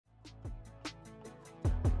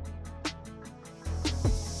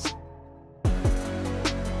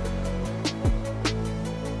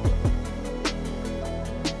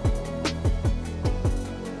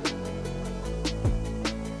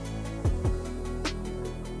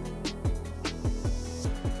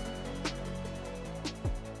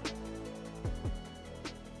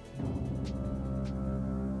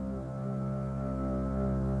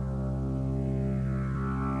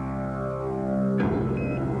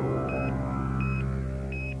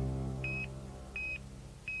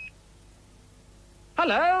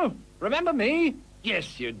Hello? Remember me?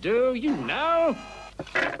 Yes, you do. You know.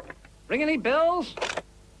 Ring any bells?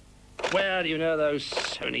 Well, you know those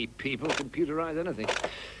Sony people computerize anything.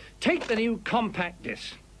 Take the new compact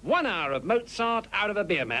disc. 1 hour of Mozart out of a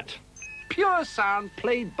beer mat. Pure sound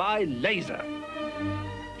played by laser.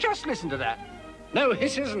 Just listen to that. No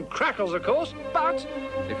hisses and crackles, of course, but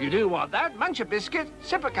if you do want that, munch a biscuit,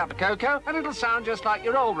 sip a cup of cocoa, and it'll sound just like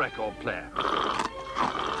your old record player.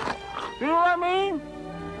 You know what I mean?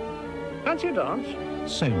 Fancy a dance?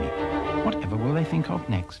 Sony. Whatever will they think of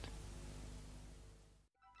next?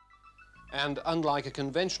 And unlike a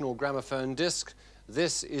conventional gramophone disc,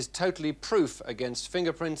 this is totally proof against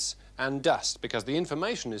fingerprints and dust because the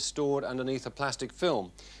information is stored underneath a plastic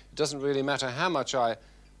film. It doesn't really matter how much I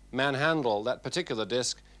manhandle that particular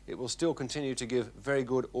disc, it will still continue to give very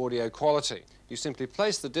good audio quality. You simply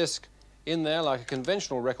place the disc in there like a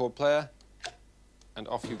conventional record player and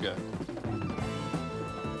off you go.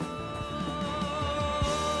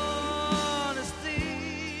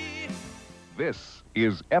 This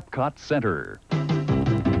is Epcot Center.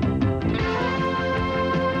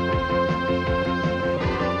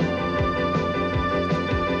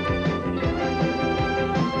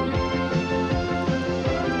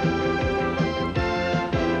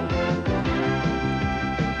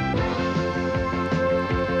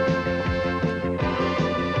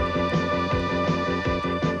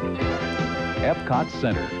 Epcot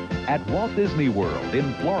Center at Walt Disney World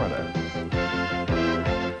in Florida.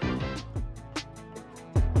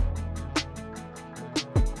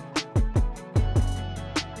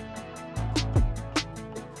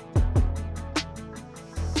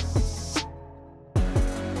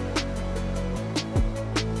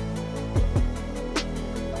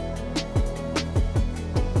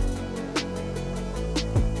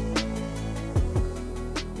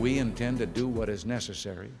 We intend to do what is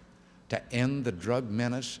necessary to end the drug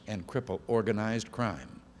menace and cripple organized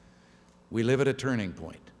crime. We live at a turning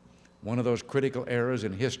point, one of those critical eras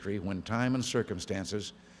in history when time and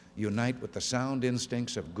circumstances unite with the sound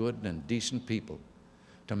instincts of good and decent people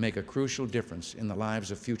to make a crucial difference in the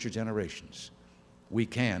lives of future generations. We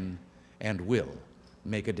can and will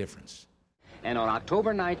make a difference. And on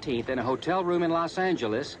October 19th, in a hotel room in Los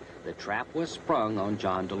Angeles, the trap was sprung on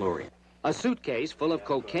John DeLorean. A suitcase full of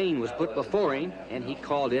cocaine was put before him, and he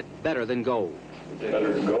called it better than gold.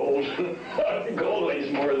 Better than gold? Gold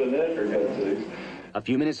weighs more than that, for God's sakes. A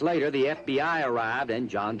few minutes later, the FBI arrived, and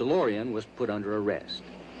John DeLorean was put under arrest.